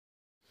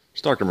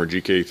Stock number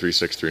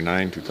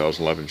GK3639,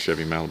 2011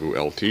 Chevy Malibu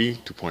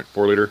LT,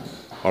 2.4 liter,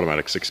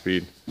 automatic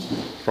 6-speed,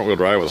 front wheel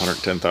drive with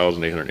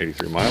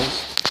 110,883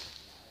 miles.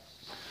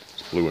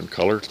 It's blue in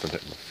color, it's been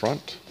hit in the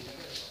front.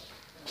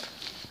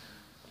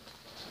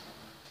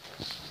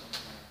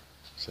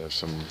 So there's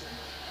some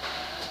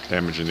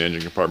damage in the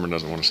engine compartment,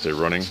 doesn't want to stay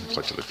running. Looks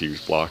like to the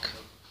fuse block.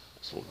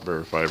 So we'll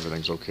verify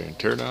everything's okay and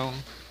tear down.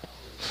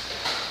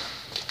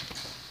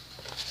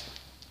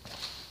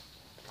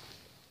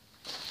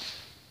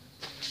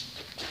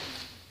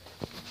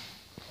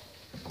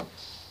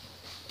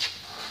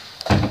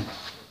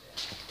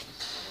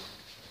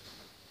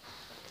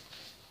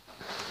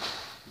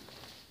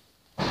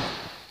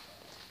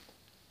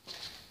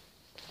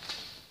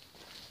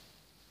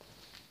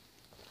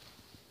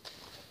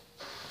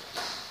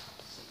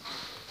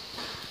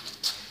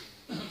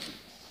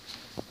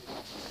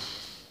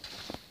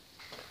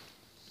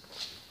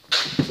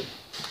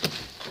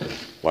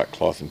 Black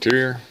cloth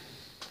interior,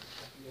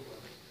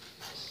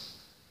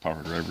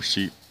 power driver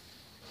seat.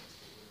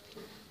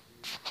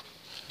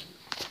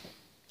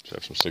 Just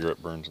have some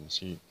cigarette burns in the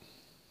seat.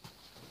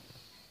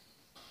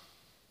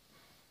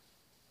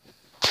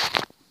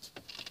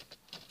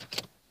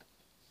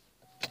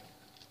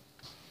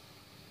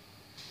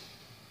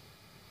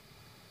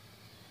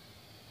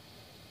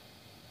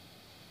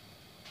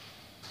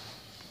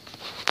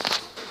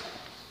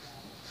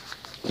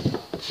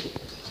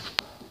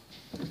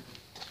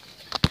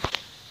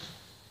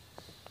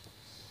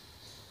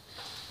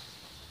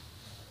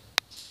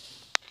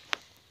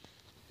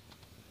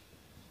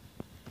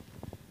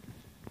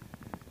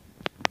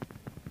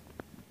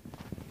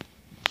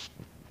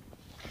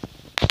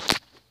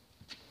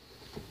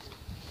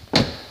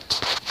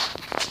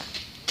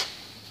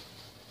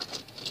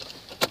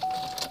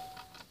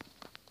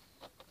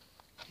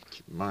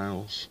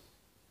 Miles.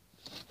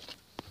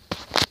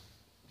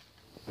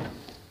 I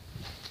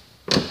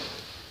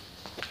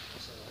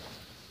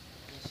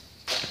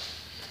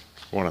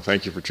want to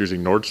thank you for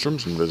choosing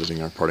Nordstrom's and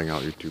visiting our Parting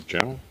Out YouTube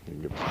channel. You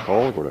can give us a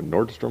call, go to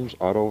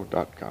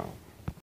nordstromsauto.com.